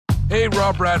Hey,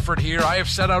 Rob Bradford here. I have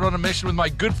set out on a mission with my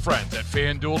good friends at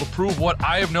FanDuel to prove what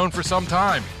I have known for some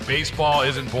time. Baseball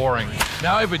isn't boring.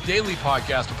 Now I have a daily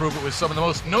podcast to prove it with some of the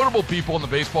most notable people in the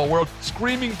baseball world,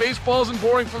 screaming baseball isn't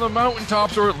boring from the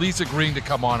mountaintops, or at least agreeing to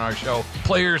come on our show.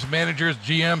 Players, managers,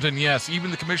 GMs, and yes, even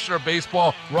the commissioner of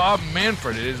baseball, Rob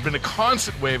Manfred. It has been a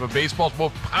constant wave of baseball's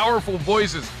most powerful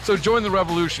voices. So join the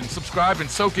revolution. Subscribe and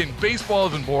soak in Baseball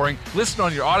Isn't Boring. Listen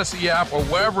on your Odyssey app or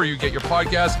wherever you get your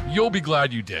podcasts. You'll be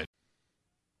glad you did.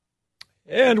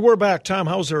 And we're back. Tom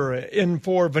Hauser in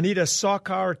for Vanita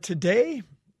Sawkar today,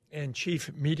 and Chief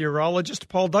Meteorologist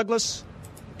Paul Douglas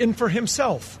in for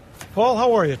himself. Paul,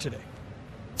 how are you today?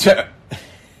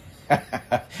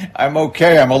 I'm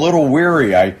okay. I'm a little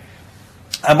weary. I'm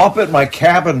up at my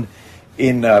cabin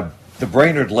in the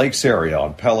Brainerd Lakes area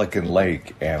on Pelican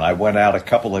Lake, and I went out a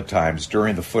couple of times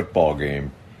during the football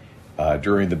game,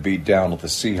 during the beatdown of the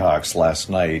Seahawks last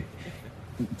night,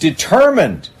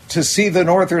 determined to see the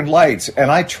Northern Lights,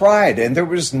 and I tried, and there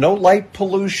was no light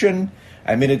pollution.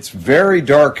 I mean, it's very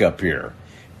dark up here,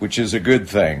 which is a good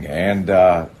thing. And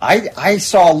I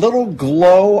saw a little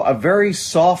glow, a very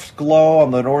soft glow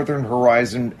on the northern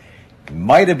horizon.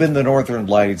 Might have been the Northern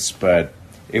Lights, but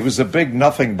it was a big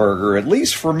nothing burger, at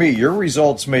least for me. Your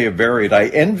results may have varied. I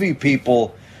envy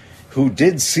people who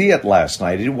did see it last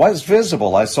night. It was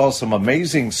visible. I saw some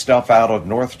amazing stuff out of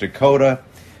North Dakota,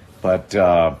 but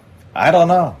I don't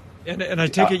know. And I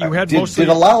take it you had Did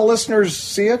a lot of listeners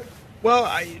see it? Well,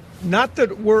 not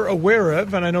that we're aware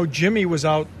of, and I know Jimmy was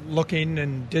out looking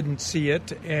and didn't see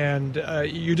it, and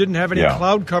you didn't have any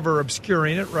cloud cover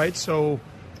obscuring it, right? So,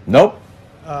 nope.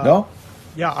 No.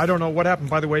 Yeah, I don't know what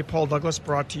happened. By the way, Paul Douglas,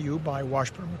 brought to you by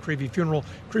Washburn McCreevy Funeral,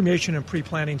 Cremation and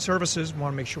Pre-Planning Services.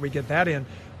 Want to make sure we get that in.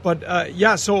 But,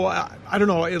 so I don't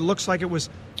know. It looks like it was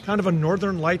kind of a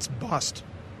Northern Lights bust.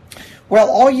 Well,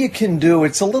 all you can do,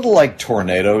 it's a little like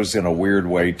tornadoes in a weird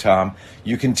way, Tom.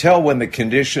 You can tell when the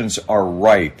conditions are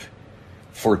ripe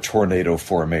for tornado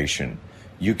formation.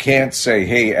 You can't say,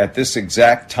 hey, at this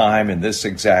exact time in this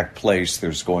exact place,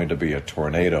 there's going to be a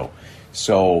tornado.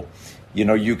 So,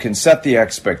 you can set the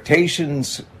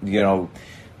expectations.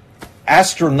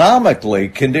 Astronomically,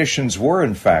 conditions were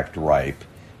in fact ripe.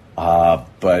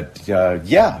 It's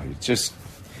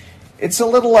a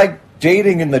little like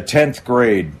dating in the 10th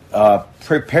grade.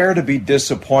 Prepare to be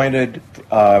disappointed.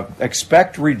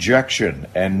 Expect rejection.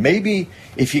 And maybe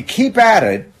if you keep at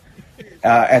it,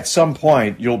 at some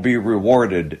point you'll be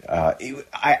rewarded.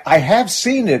 I have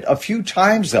seen it a few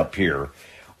times up here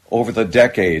over the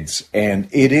decades, and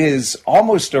it is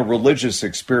almost a religious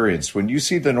experience. When you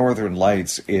see the Northern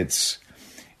Lights, it's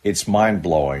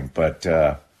mind-blowing. But,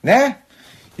 we'll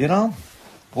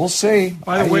see.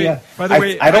 By the way,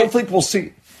 I don't think we'll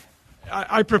see.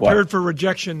 I prepared for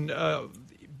rejection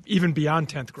even beyond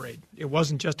 10th grade. It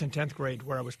wasn't just in 10th grade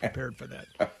where I was prepared for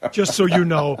that. Just so you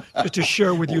know, just to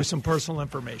share with you some personal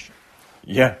information.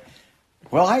 Yeah.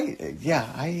 Well,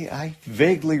 I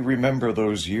vaguely remember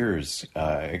those years.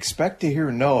 Expect to hear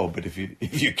no, but if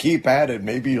you keep at it,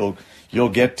 maybe you'll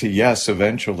get to yes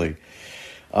eventually.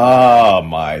 Oh,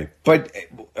 my. But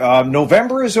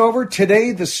November is over.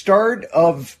 Today, the start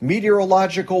of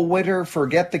meteorological winter.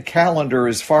 Forget the calendar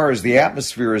as far as the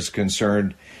atmosphere is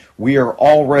concerned. We are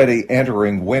already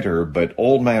entering winter, but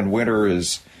Old Man Winter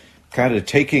is kind of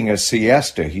taking a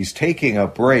siesta. He's taking a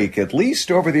break, at least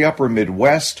over the upper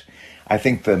Midwest. I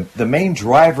think the main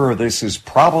driver of this is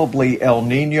probably El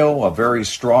Nino, a very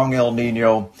strong El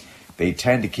Nino. They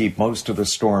tend to keep most of the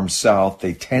storms south.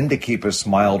 They tend to keep us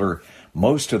milder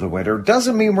most of the winter.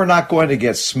 Doesn't mean we're not going to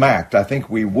get smacked. I think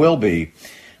we will be.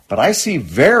 But I see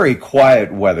very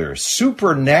quiet weather,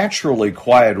 supernaturally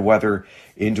quiet weather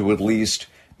into at least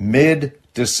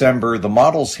mid-December. The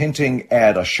model's hinting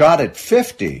at a shot at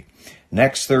 50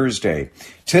 next Thursday.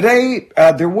 Today,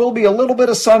 there will be a little bit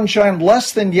of sunshine,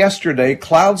 less than yesterday.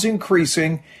 Clouds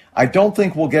increasing. I don't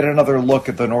think we'll get another look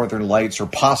at the Northern Lights or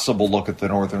possible look at the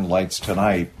Northern Lights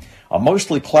tonight. A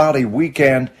mostly cloudy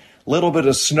weekend. Little bit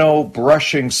of snow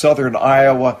brushing southern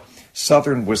Iowa,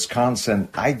 southern Wisconsin.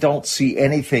 I don't see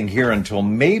anything here until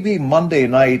maybe Monday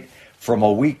night from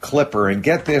a weak clipper. And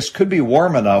get this, could be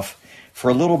warm enough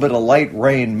for a little bit of light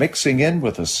rain mixing in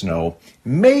with the snow.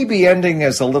 Maybe ending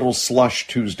as a little slush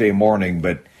Tuesday morning,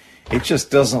 but it just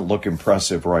doesn't look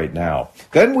impressive right now.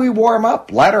 Then we warm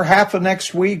up, latter half of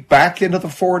next week, back into the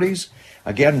 40s.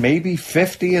 Again, maybe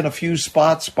 50 in a few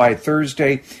spots by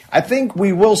Thursday. I think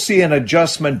we will see an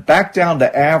adjustment back down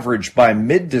to average by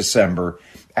mid-December.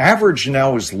 Average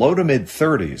now is low to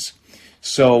mid-30s.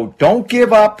 So don't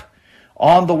give up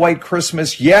on the white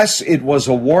Christmas. Yes, it was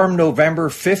a warm November,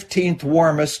 15th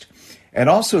warmest, and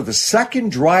also the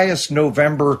second driest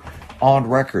November on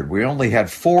record. We only had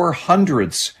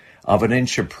 0.04 of an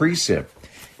inch of precip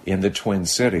in the Twin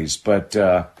Cities. But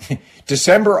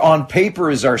December on paper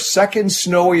is our second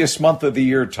snowiest month of the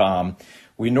year, Tom.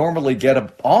 We normally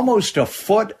get almost a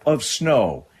foot of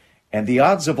snow, and the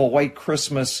odds of a white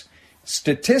Christmas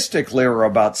statistically are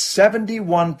about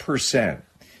 71%.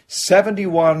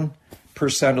 71%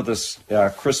 of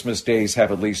the Christmas days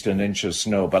have at least an inch of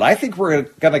snow. But I think we're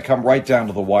going to come right down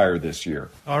to the wire this year.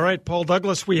 All right, Paul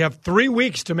Douglas, we have 3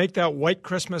 weeks to make that white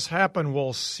Christmas happen.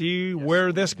 We'll see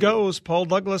where this goes. Paul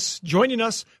Douglas joining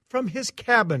us from his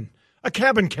cabin, a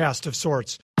cabin cast of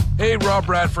sorts. Hey, Rob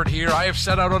Bradford here. I have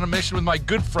set out on a mission with my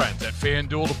good friends at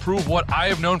FanDuel to prove what I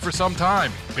have known for some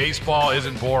time. Baseball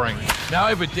isn't boring. Now I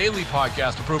have a daily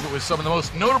podcast to prove it with some of the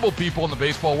most notable people in the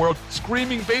baseball world,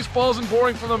 screaming baseball isn't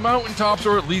boring from the mountaintops,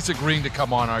 or at least agreeing to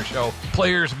come on our show.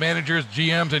 Players, managers,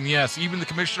 GMs, and yes, even the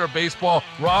commissioner of baseball,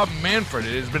 Rob Manfred.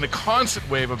 It has been a constant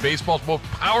wave of baseball's most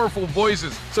powerful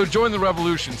voices. So join the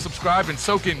revolution. Subscribe and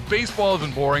soak in Baseball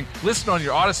Isn't Boring. Listen on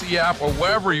your Odyssey app or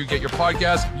wherever you get your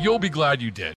podcasts. You'll be glad you did.